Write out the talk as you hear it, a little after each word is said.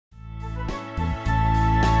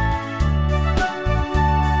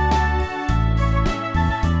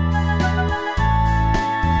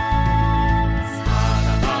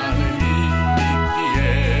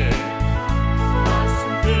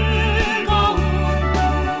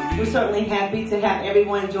certainly happy to have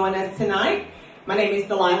everyone join us tonight. My name is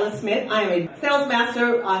Delilah Smith. I am a sales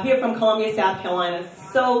master here from Columbia, South Carolina.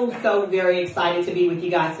 So very excited to be with you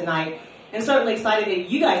guys tonight. And certainly excited that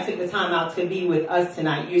you guys took the time out to be with us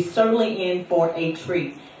tonight. You're certainly in for a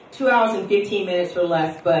treat. 2 hours and 15 minutes or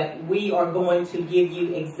less, but we are going to give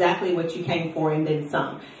you exactly what you came for and then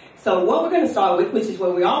some. So what we're going to start with, which is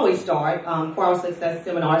where we always start for our success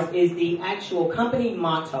seminars, is the actual company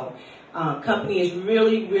motto. Company is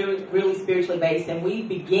really spiritually based, and we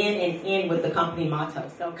begin and end with the company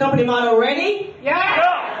motto. So, company motto, ready?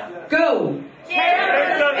 Yeah. Go.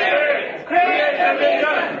 Cheers the spirit, create the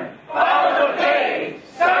vision, follow the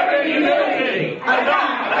faith, serve in humility.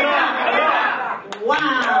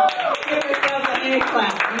 Wow. Give yourself a hand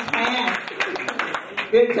clap. You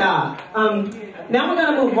passed. Good job. Now we're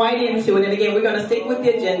going to move right into it, and again, we're going to stick with the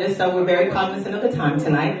agenda, so we're very cognizant of the time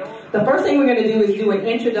tonight. The first thing we're going to do is do an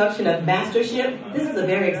introduction of mastership. This is a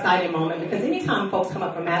very exciting moment because anytime folks come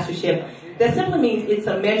up for mastership, that simply means it's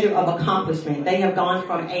a measure of accomplishment. They have gone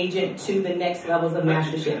from agent to the next levels of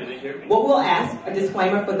mastership. What we'll ask, a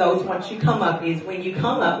disclaimer for those once you come up, is when you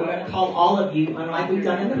come up, we're going to call all of you, unlike we've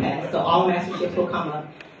done in the past, so all masterships will come up.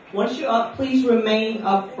 Once you're up, please remain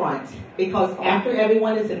up front because after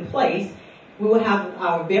everyone is in place, we will have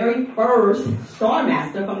our very first Star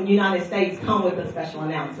Master from the United States come with a special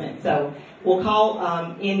announcement. So we'll call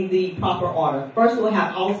in the proper order. First, we'll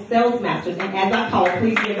have all sales masters, and as I call,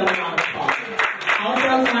 please give them a round of applause. All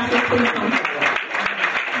sales masters, please come forward.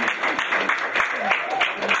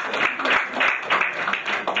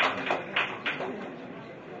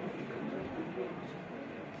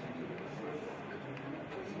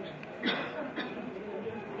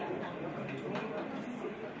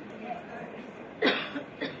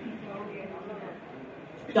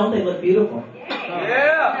 Don't they look beautiful?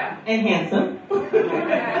 Yeah. And handsome.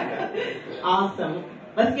 Awesome.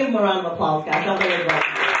 Let's give them a round of applause, guys. Don't they look great?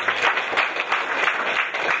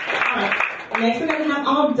 All right. Next, we're going to have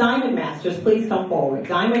all Diamond Masters. Please come forward.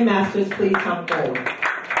 Diamond Masters, please come forward.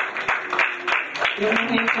 Give them a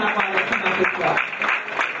hand clap while they come up as well.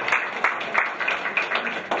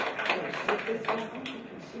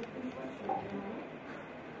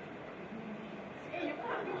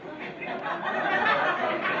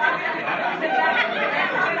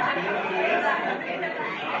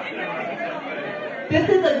 This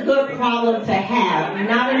is a good problem to have.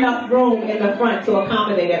 Not enough room in the front to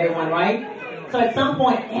accommodate everyone, right? So at some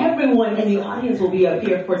point, everyone in the audience will be up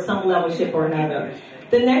here for some levelship or another.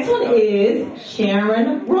 The next one is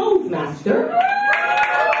Sharon Rosemaster.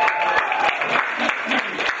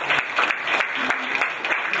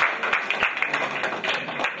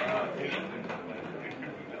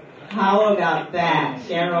 How about that?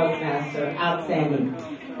 Sharon Rosemaster, outstanding.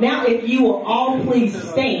 Now, if you will all please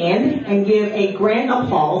stand and give a grand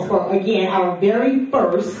applause for, again, our very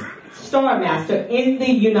first Star Master in the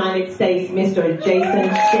United States, Mr. Jason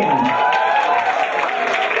Shem.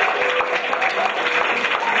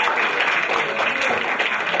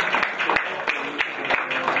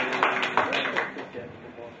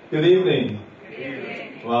 Good evening.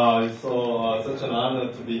 Wow, it's such an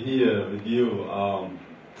honor to be here with you.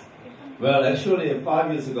 Well, actually,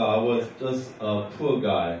 5 years ago, I was just a poor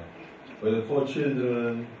guy with 4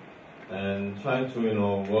 children and trying to,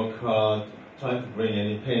 work hard, trying to bring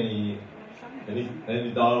any penny,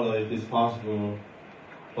 any dollar if it's possible.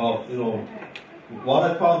 But, what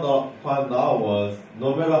I found out was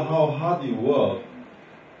no matter how hard you work,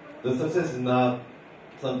 the success is not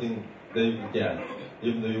something that you can get,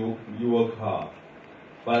 even though you work hard.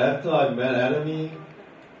 But after I met Atomy,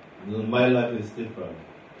 my life is different.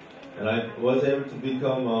 And I was able to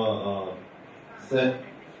become a Sept.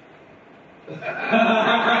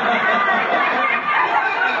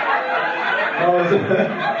 I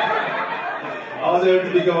was able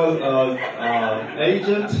to become an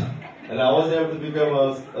agent, and I was able to become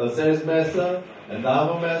a sales master, and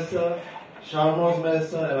diamond master, charmers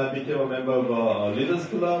master, and I became a member of a leaders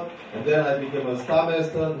club, and then I became a star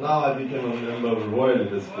master. Now I became a member of the Royal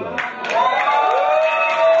Leaders Club.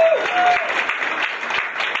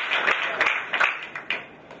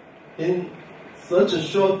 In such a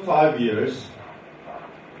short 5 years,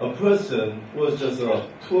 a person who was just a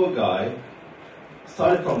poor guy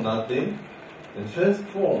started from nothing and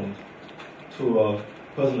transformed to a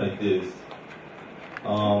person like this.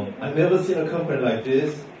 I've never seen a company like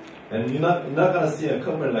this, and you're not going to see a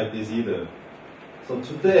company like this either. So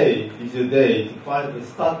today is your day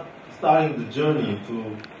to starting the journey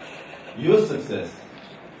to your success.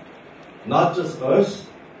 Not just us.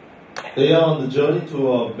 They are on the journey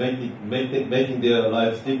to making their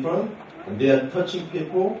lives different, and they are touching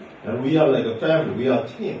people, and we are like a family, we are a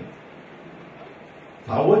team.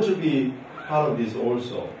 I want to be part of this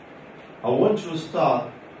also. I want to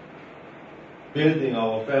start building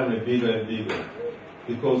our family bigger and bigger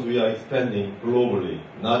because we are expanding globally,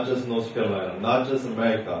 not just North Carolina, not just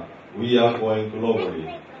America. We are going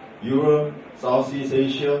globally. Europe, Southeast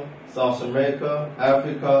Asia, South America,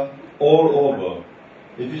 Africa, all over.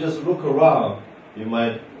 If you just look around, you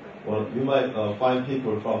might find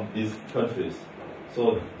people from these countries.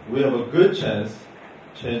 So we have a good chance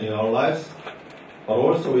changing our lives, but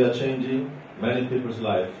also we are changing many people's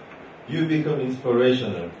lives. You become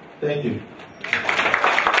inspirational. Thank you.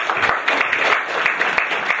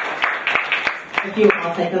 Thank you.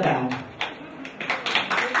 I'll take a bow.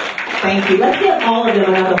 Thank you. Let's give all of them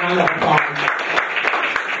another round of applause.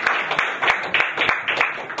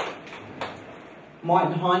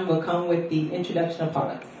 Martin Hahn will come with the introduction of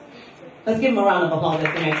products. Let's give him a round of applause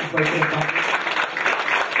as the next person.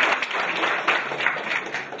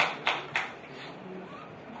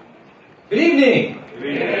 Good evening. Good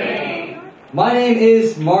evening. My name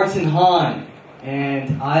is Martin Hahn,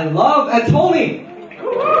 and I love Atomy.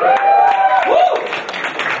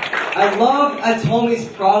 I love Atomy's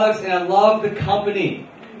products, and I love the company.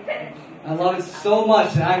 I love it so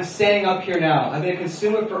much that I'm standing up here now. I've been a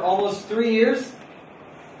consumer for almost 3 years,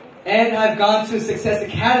 and I've gone to Success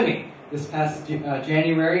Academy this past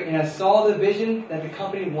January, and I saw the vision that the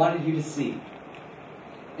company wanted you to see.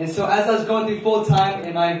 And so as I was going through full-time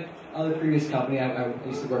in my other previous company I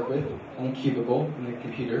used to work with, on a cubicle, in the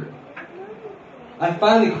computer, I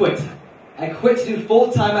finally quit. I quit to do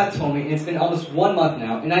full-time at Atomy, and it's been almost 1 month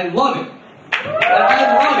now, and I love it. I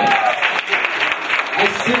love it. I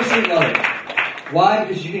seriously love it. Why?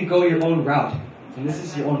 Because you can go your own route, and this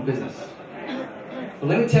is your own business. But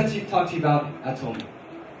let me talk to you about Atomy.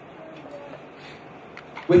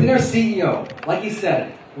 Within our CEO, like he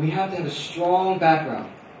said, we have to have a strong background.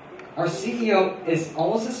 Our CEO is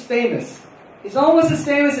almost as famous. He's almost as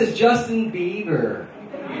famous as Justin Bieber.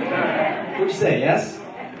 What'd you say, yes?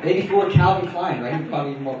 Maybe for Calvin Klein, right? He's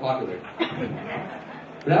probably even more popular.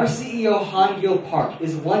 But our CEO, Han Park,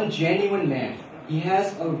 is one genuine man. He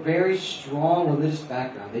has a very strong religious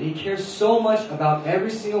background, that he cares so much about every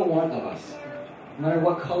single one of us, no matter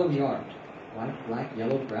what color we are. White, black,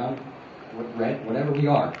 yellow, brown, red, whatever we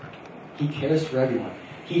are. He cares for everyone.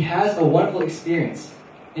 He has a wonderful experience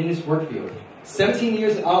in his work field. 17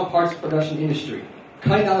 years in auto parts production industry,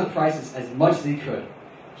 cutting down the prices as much as he could.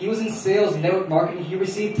 He was in sales and network marketing. He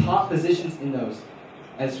received top positions in those,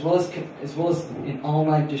 as well as an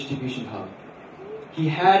online distribution hub. He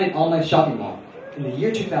had an online shopping mall in the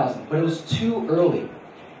year 2000, but it was too early.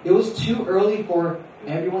 It was too early for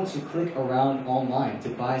everyone to click around online to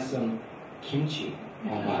buy some kimchi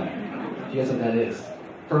online. Do you guys know what that is?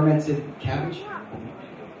 Fermented cabbage.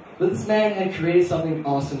 But this man had created something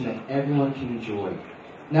awesome that everyone can enjoy.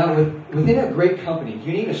 Now, within a great company,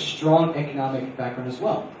 you need a strong economic background as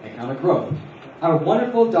well, economic growth. Our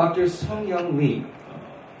wonderful Dr. Sung-Young Lee,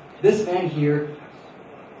 this man here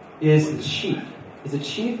is the chief. Is a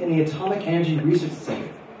chief in the Atomic Energy Research Center.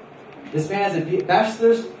 This man has a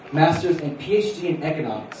bachelor's, master's, and PhD in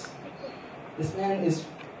economics. This man is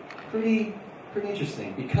pretty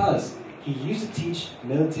interesting because he used to teach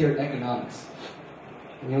military economics.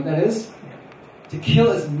 You know what that is? To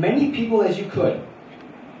kill as many people as you could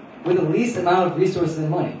with the least amount of resources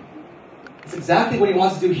and money. That's exactly what he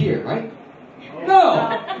wants to do here, right?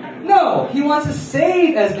 No, he wants to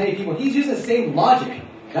save as many people. He's using the same logic.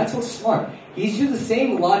 That's what's smart. He's using the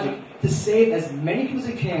same logic to save as many people as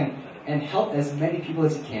he can and help as many people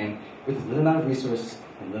as he can with a little amount of resources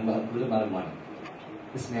and little amount of money.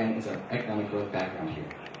 This man is our economic growth background here.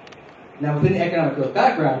 Now, within the economic growth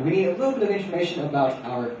background, we need a little bit of information about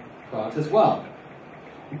our products as well.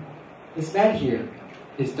 This man here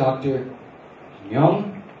is Dr.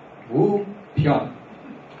 Myung Woo Pyong.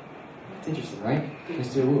 It's interesting, right?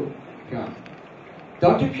 Mr. Woo Pyong.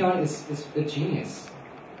 Dr. Pyong is a genius.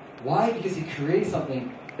 Why? Because he created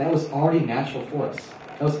something that was already natural for us,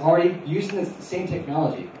 that was already using the same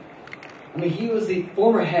technology. I mean, he was the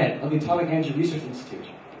former head of the Atomic Energy Research Institute.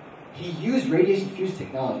 He used radiation fusion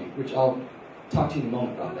technology, which I'll talk to you in a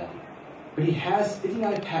moment about that. But he has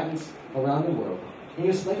 59 patents around the world, and he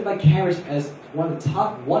was selected by Cambridge as one of the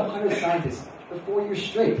top 100 scientists for 4 years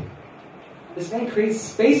straight. This man creates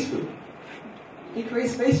space food. He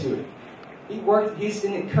creates space food. He's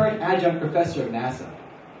the current adjunct professor at NASA.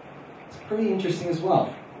 It's pretty interesting as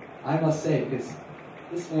well, I must say, because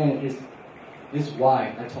this man is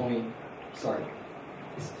why Atomy started.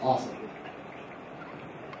 It's awesome.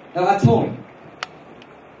 Now, Atomy,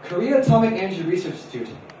 Korea Atomic Energy Research Institute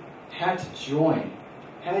had to join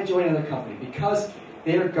another company because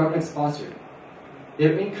they are government sponsored.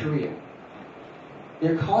 They're in Korea.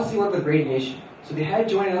 They're constantly working with radiation. So they had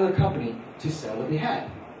to join another company to sell what they had.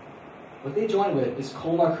 What they joined with is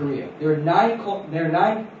Kolmar Korea. There are nine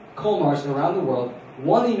Kolmars around the world,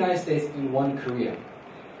 one in the United States and one in Korea.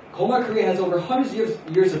 Kolmar Korea has over hundreds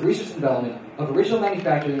of years of research and development of original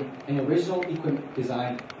manufacturing and original equipment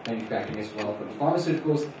design manufacturing as well for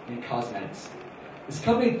pharmaceuticals and cosmetics. This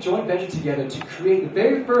company joint ventured together to create the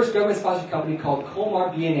very first government-sponsored company called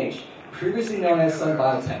Kolmar B&H, previously known as Sun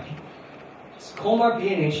Biotech. So Kolmar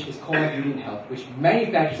B&H is Kolmar Beauty and Health, which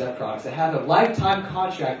manufactures our products that have a lifetime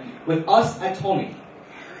contract with us at Atomy.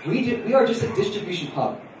 We are just a distribution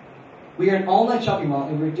hub. We are an online shopping mall,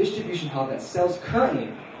 and we're a distribution hub that sells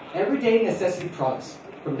currently everyday necessity products,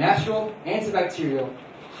 from natural, antibacterial,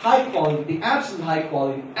 high quality, the absolute high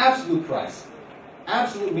quality, absolute price.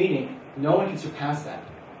 Absolute meaning, no one can surpass that.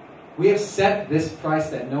 We have set this price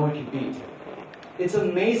that no one can beat. It's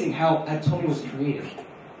amazing how Atomy was created.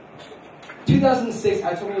 2006,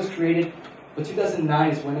 Atomy was created, but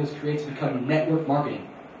 2009 is when it was created to become network marketing.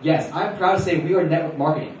 Yes, I'm proud to say we are network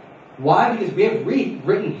marketing. Why? Because we have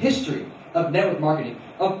rewritten history of network marketing,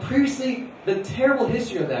 of previously the terrible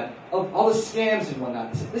history of that, of all the scams and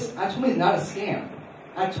whatnot. Atomy is not a scam.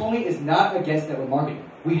 Atomy is not against network marketing.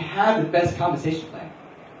 We have the best compensation plan.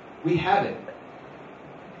 We have it.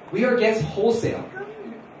 We are against wholesale.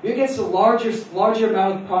 We're against the larger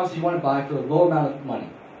amount of products you want to buy for a lower amount of money.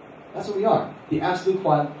 That's what we are. The absolute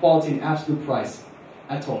quality and absolute price.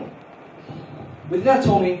 Atomy. Within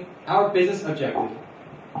Atomy, our business objective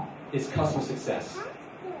is customer success.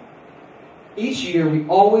 Each year, we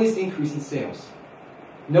always increase in sales.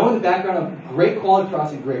 Knowing the background of great quality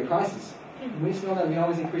products and great prices, we just know that we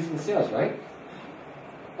always increase in sales, right?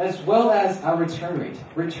 As well as our return rate,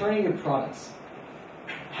 returning your products.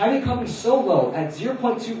 Having a company so low at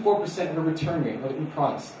 0.24% of a return rate in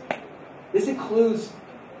products. This includes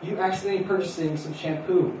you accidentally purchasing some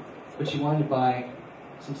shampoo, but you wanted to buy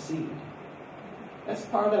some seed. That's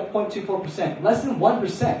part of that 0.24%, less than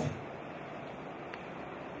 1%.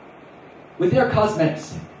 Within our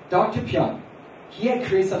cosmetics, Dr. Pyong, he had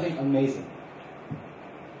created something amazing.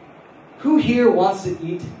 Who here wants to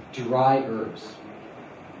eat dry herbs?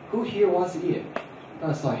 Who here wants to eat it? I thought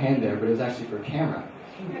I saw a hand there, but it was actually for a camera.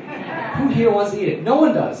 Who here wants to eat it? No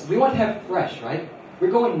one does. We want to have fresh, right?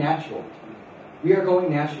 We're going natural. We are going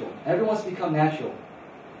natural. Everyone wants to become natural.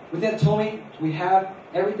 Within Atomy, we have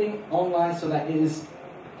everything online so that it is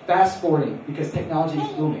fast-forwarding because technology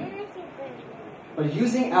is booming. But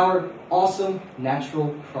using our awesome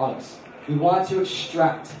natural products, we want to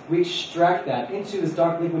extract that into this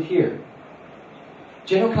dark liquid here.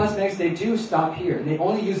 General Cosmetics, they do stop here, and they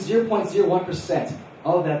only use 0.01%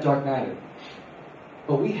 of that dark matter.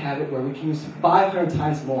 But we have it where we can use 500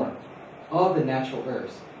 times more of the natural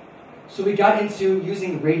herbs. So we got into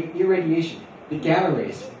using irradiation, the gamma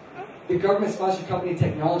rays, the government-sponsored company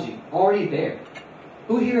technology, already there.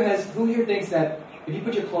 Who here thinks that if you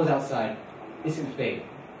put your clothes outside, it's going to fade?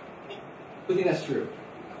 Who think that's true?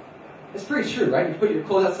 It's pretty true, right? You put your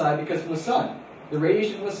clothes outside because from the sun, the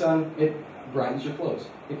radiation from the sun, it brightens your clothes.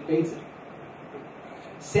 It fades it.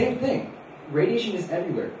 Same thing. Radiation is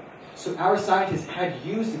everywhere. So our scientists had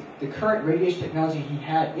used the current radiation technology he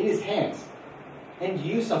had in his hands and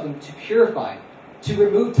used something to purify, to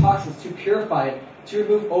remove toxins, to purify it, to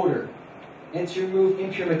remove odor, and to remove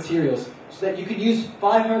impure materials so that you could use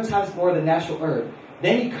 500 times more of the natural herb.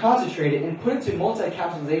 Then you concentrate it and put it to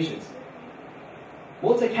multi-capsulations.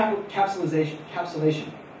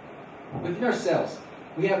 Multi-capsulation. Within our cells,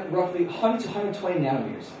 we have roughly 100 to 120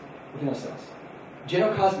 nanometers within our cells.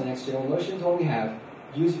 General Cosmetics, General Lotions, what we have,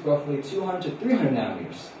 use roughly 200 to 300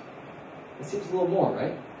 nanometers. It seems a little more,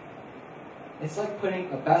 right? It's like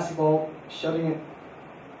putting a basketball, shoving it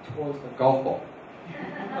towards a golf ball.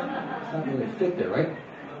 It's not really fit there, right?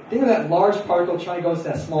 Think of that large particle trying to go into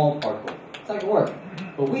that small particle. It's not going to work.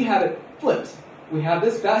 But we have it flipped. We have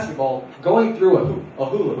this basketball going through a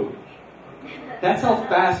hula hoop. That's how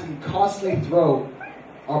fast we can constantly throw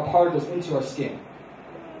our particles into our skin.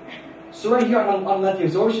 So right here on the left, the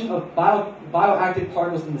absorption of bioactive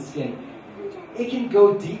particles in the skin, it can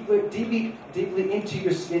go deeply into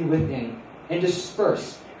your skin within and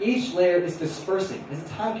disperse. Each layer is dispersing.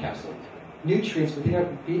 It's a time capsule. Nutrients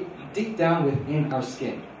deep down within our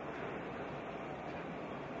skin.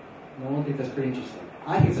 No one thinks that's pretty interesting.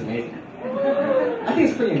 I think it's amazing. I think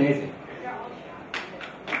it's pretty amazing.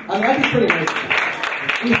 I think it's pretty amazing.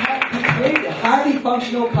 We created a highly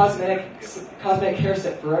functional cosmetic hair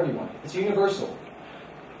set for everyone. It's universal.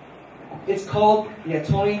 It's called the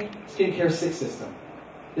Atomy Skincare 6 System.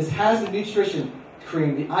 This has the nutrition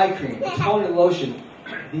cream, the eye cream, the toner lotion,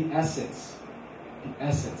 the essence. the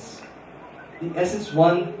Essence. The Essence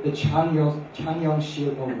won the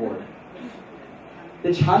Chanyeongshil Award. The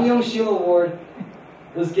Chanyeongshil Award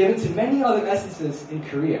was given to many other essences in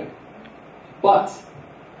Korea. But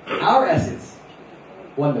our Essence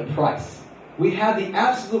won the prize. We have the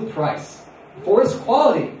absolute prize. For its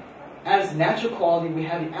quality, as natural quality, we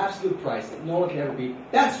have the absolute prize that no one can ever beat.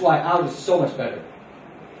 That's why ours is so much better.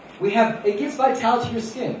 It gives vitality to your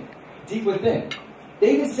skin, deep within.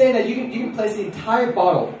 They even say that you can place the entire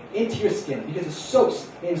bottle into your skin because it soaks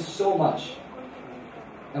in so much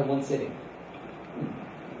at one sitting.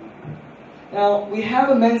 Now, we have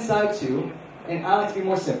a men's side too, and I like to be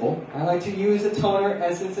more simple. I like to use the toner,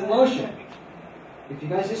 essence, and lotion. If you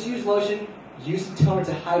guys just use lotion, use the toner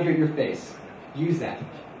to hydrate your face. Use that.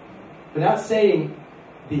 But not saying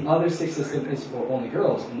the other 6 system is for only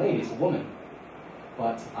girls and ladies, and women.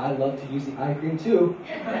 But I love to use the eye cream too.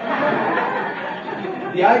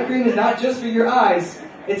 The eye cream is not just for your eyes.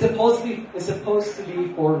 It's supposed to be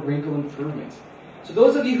for wrinkle improvement. So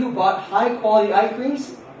those of you who bought high quality eye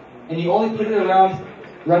creams and you only put it around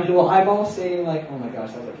your little eyeball, saying like, oh my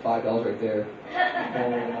gosh, that was like $5 right there. Oh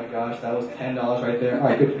my gosh, that was $10 right there. All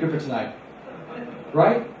right, good for tonight.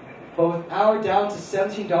 Right? But with our down to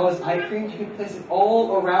 $17 eye cream, you can place it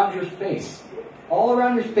all around your face. All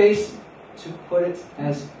around your face to place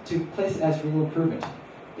it as wrinkle improvement.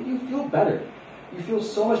 And you feel better. You feel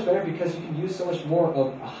so much better because you can use so much more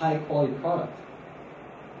of a high quality product.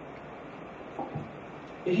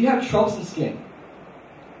 If you have troublesome skin,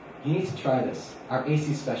 you need to try this, our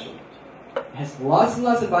AC Special. It has lots and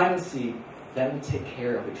lots of vitamin C that will take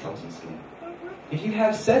care of your troublesome skin. If you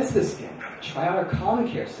have sensitive skin, try out our Common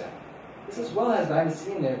Care set. This as well has vitamin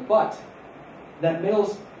C in there, but the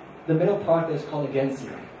middle product is called Again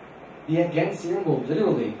Serum. The Again Serum will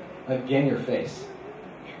literally again your face.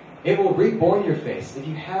 It will reborn your face. If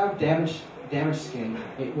you have damaged skin,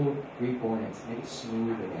 it will reborn it, make it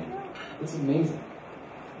smooth again. It's amazing.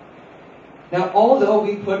 Now, although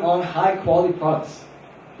we put on high quality products,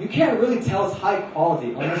 you can't really tell it's high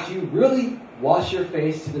quality unless you really wash your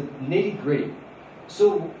face to the nitty gritty.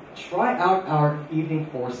 So try out our Evening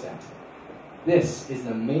 4 set. This is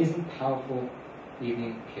an amazing, powerful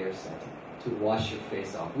evening care set to wash your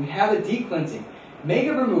face off. We have a deep cleansing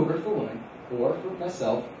makeup remover for women, or for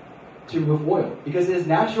myself, to remove oil, because it is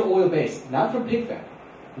natural oil based, not from pig fat.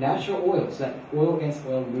 Natural oil, so that oil against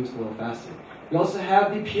oil removes oil faster. We also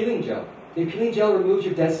have the peeling gel. The peeling gel removes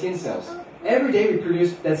your dead skin cells. Every day we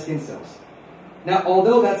produce dead skin cells. Now,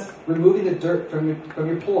 although that's removing the dirt from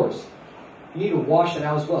your pores, you need to wash that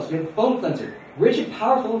out as well. So we have a foam cleanser, rich and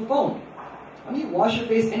powerful in foam. I mean, wash your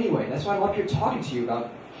face anyway. That's why I'm up here talking to you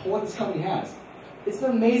about what this company has. It's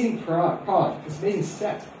an amazing product. It's an amazing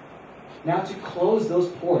set. Now, to close those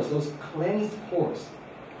pores, those cleansed pores,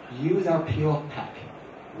 use our peel-off pack.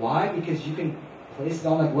 Why? Because you can place it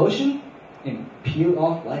on like lotion and peel it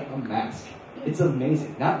off like a mask. It's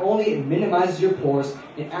amazing. Not only it minimizes your pores,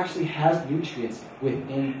 it actually has nutrients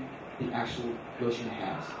within the actual lotion it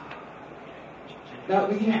has. Now,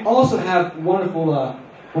 we can also have wonderful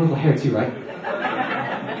hair too, right?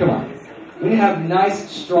 Come on. We can have nice,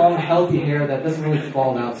 strong, healthy hair that doesn't really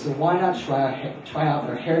fall out, so why not try out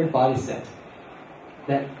our hair and body set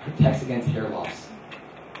that protects against hair loss.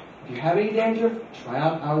 If you have any dandruff, try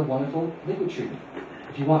out our wonderful liquid treatment.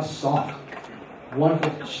 If you want soft,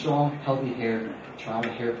 wonderful, strong, healthy hair, try out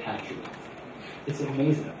a hair pack treatment. It's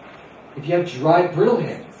amazing. If you have dry, brittle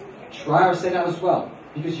hair, try our set out as well,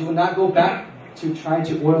 because you will not go back to trying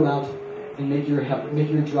to oil out and make your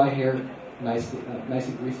dry hair nice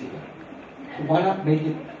and greasy again. So why not make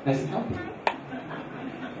it nice and healthy?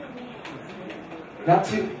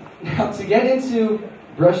 Now to get into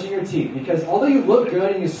brushing your teeth, because although you look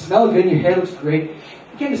good and you smell good and your hair looks great,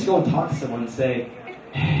 you can't just go and talk to someone and say,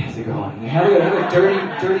 "Hey, how's it going?" And have a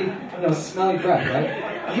dirty, smelly breath,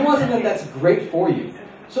 right? You want something that's great for you.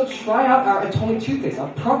 So try out our Atomy toothpaste, our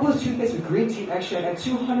propolis toothpaste with green tea extract at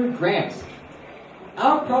 200 grams.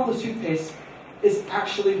 Our propolis toothpaste is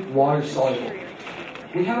actually water soluble.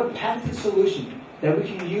 We have a patented solution that we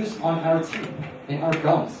can use on our teeth and our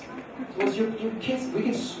gums. So as your kids, we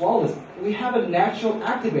can swallow this. We have a natural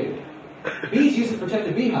activator. Bees use it to protect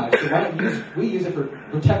the beehive, so why not we use it to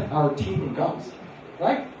protect our teeth and gums,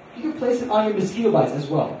 right? You can place it on your mosquito bites as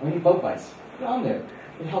well, or any bug bites. Put it on there.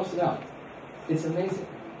 It helps it out. It's amazing.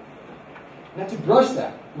 Now to brush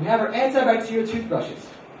that, we have our antibacterial toothbrushes.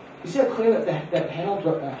 You see how clear that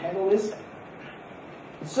handle is?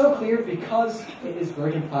 It's so clear because it is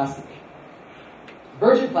virgin plastic.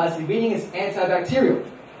 Virgin plastic meaning it's antibacterial.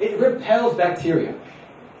 It repels bacteria.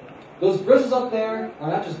 Those bristles up there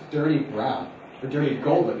are not just dirty brown. for dirty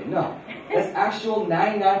gold looking. No. That's actual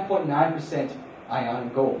 99.9% ion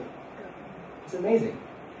gold. It's amazing.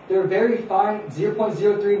 They're very fine,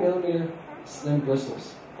 0.03 millimeter slim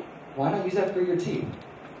bristles. Why not use that for your teeth?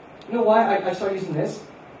 You know why I started using this?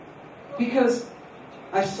 Because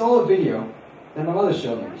I saw a video that my mother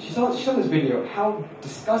showed me. She showed this video, how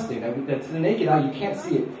disgusting, that to the naked eye you can't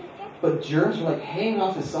see it. But germs were like hanging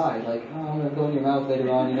off the side, like, oh, I'm going to go in your mouth later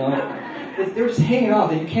on, you know. They're just hanging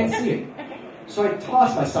off and you can't see it. So I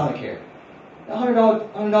tossed my Sonicare.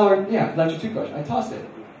 $100 electric toothbrush. I tossed it.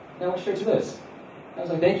 And I went straight to this. I was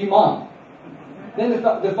like, thank you, Mom. Then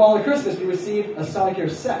the following Christmas, we received a Sonicare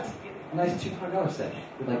set. A nice $200 set.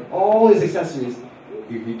 With like all his accessories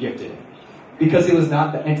we gifted. Because it was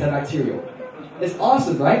not the antibacterial. It's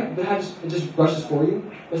awesome, right? But it just brushes for you.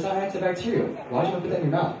 But it's not antibacterial. Why would you want to put that in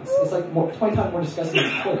your mouth? It's like 20 times more disgusting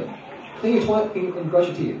than the toilet. Clean your toilet and brush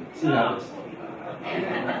your teeth. See what happens.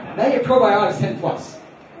 Now you get probiotics 10 plus.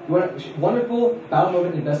 You want a wonderful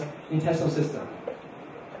bowel-moving intestinal system.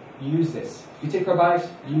 Use this. If you take probiotics,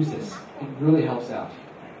 use this. It really helps out.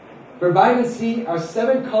 For vitamin C, our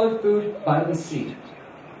 7-colored food, vitamin C.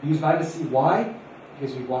 We use vitamin C. Why?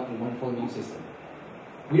 Because we want a wonderful immune system.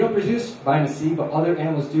 We don't produce vitamin C, but other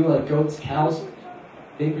animals do, like goats, cows.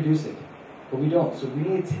 They produce it. But we don't. So we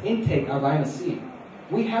need to intake our vitamin C.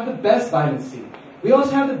 We have the best vitamin C. We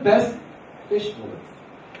also have the best fish oil.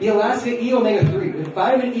 The Alaska E omega-3 with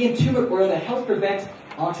vitamin E and turmeric oil that helps prevent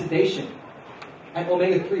oxidation. And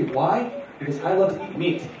omega-3, why? Because I love to eat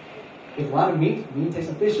meat. If a lot of meat, we need to take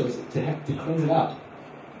some fish oils to cleanse it out.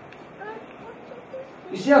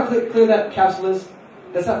 You see how clear that capsule is?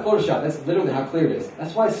 That's not Photoshop. That's literally how clear it is.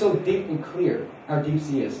 That's why it's so deep and clear, our deep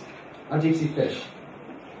sea is. Our deep sea fish.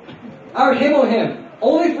 Our him.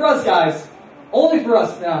 Only for us, guys. Only for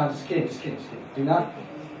us. No, I'm just kidding. Do not.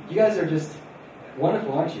 You guys are just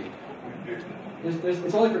wonderful, aren't you?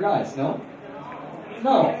 It's only for guys, no?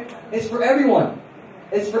 No. It's for everyone.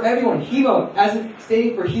 It's for everyone. Hemo, as in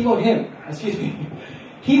stating for hemo-him. Excuse me.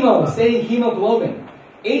 Hemo, stating hemoglobin.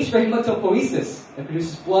 H for hematopoiesis, that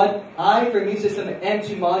produces blood. I for immune system, and M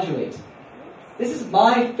to modulate. This is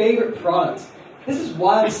my favorite product. This is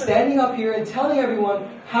why I'm standing up here and telling everyone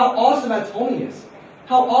how awesome Atomy is.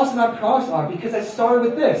 How awesome our products are, because I started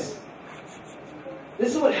with this.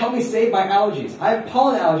 This is what helped me save my allergies. I have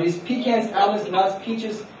pollen allergies, pecans, almonds, nuts,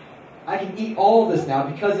 peaches. I can eat all of this now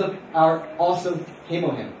because of our awesome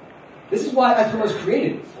Hemo-Him. This is why Atomy was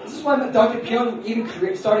created. This is why Dr. Pion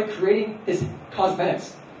even started creating his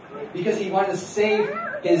cosmetics. Because he wanted to save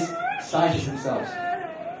his scientists themselves.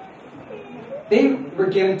 They were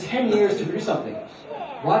given 10 years to produce something.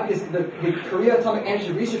 Why? Because the Korea Atomic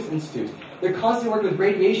Energy Research Institute, they're constantly working with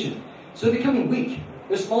radiation. So they're becoming weak.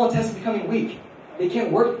 Their small intestines are becoming weak. They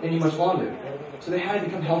can't work any much longer. So they had to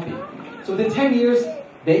become healthy. So within 10 years,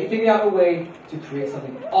 they figured out a way to create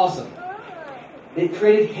something awesome. They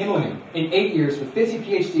created Hemo-Him in 8 years with 50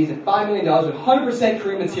 PhDs and $5 million with 100%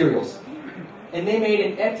 Korean materials. And they made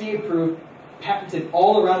an FDA-approved, patented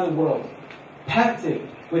all around the world. Patented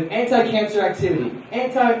with anti-cancer activity,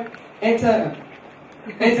 antioxidants,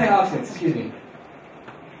 excuse me.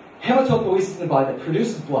 Hematopoiesis in the body that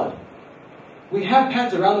produces blood. We have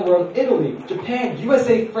patents around the world, Italy, Japan,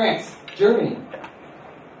 USA, France, Germany.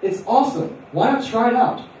 It's awesome. Why not try it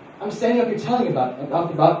out? I'm standing up here telling you about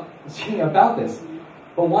this.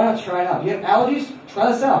 But why not try it out? You have allergies?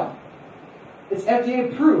 Try this out. It's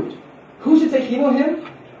FDA approved. Who should take Hemo-Him?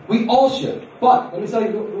 We all should. But let me tell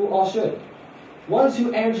you who all should. Ones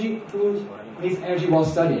who needs energy while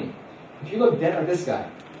studying. If you look dead like this guy,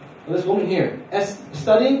 or this woman here,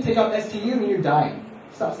 studying, take out STU, and you're dying.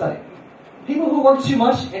 Stop studying. People who work too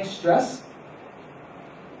much and stress,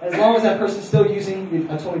 as long as that person's still using the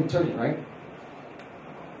Atomy detergent, right?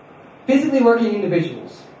 Physically working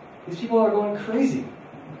individuals. These people are going crazy.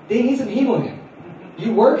 They need some Hemo-Him.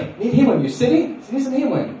 You work, need Hemo-Him. You're sitting, you need some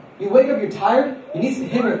Hemo-Him. You wake up, you're tired, you need some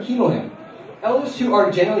Hemo-Him. Elders who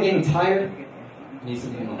are generally getting tired, need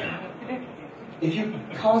some Hemo-Him. If you're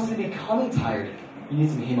constantly becoming tired, you need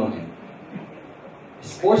some Hemo-Him.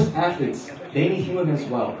 Sports athletes, they need Hemo-Him as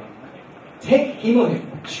well. Take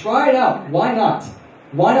Hemo-Him. Try it out. Why not?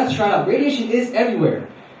 Why not try it out? Radiation is everywhere.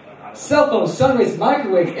 Cell phones, sun rays,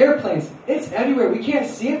 microwaves, airplanes, it's everywhere. We can't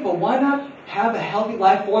see it, but why not have a healthy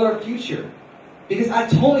life for our future? Because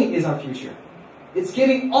Atomy is our future. It's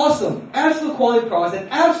giving awesome, absolute quality products at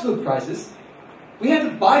absolute prices. We have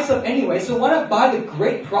to buy stuff anyway, so why not buy the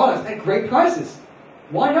great products at great prices?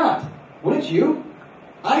 Why not? Wouldn't you?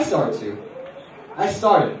 I started to. I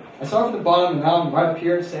started from the bottom, and now I'm right up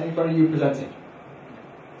here standing in front of you presenting.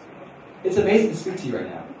 It's amazing to speak to you right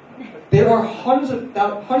now. There are hundreds of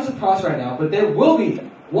products right now, but there will be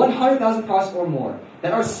 100,000 products or more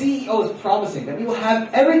that our CEO is promising that we will have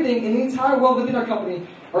everything in the entire world within our company,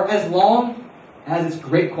 or as long as it's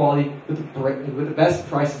great quality with the best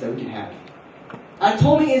prices that we can have.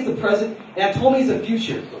 Atomy is the present, and Atomy is the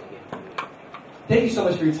future. Thank you so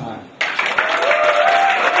much for your time.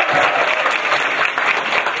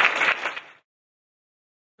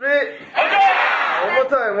 Three. One more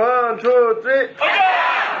time. 1, 2, 3.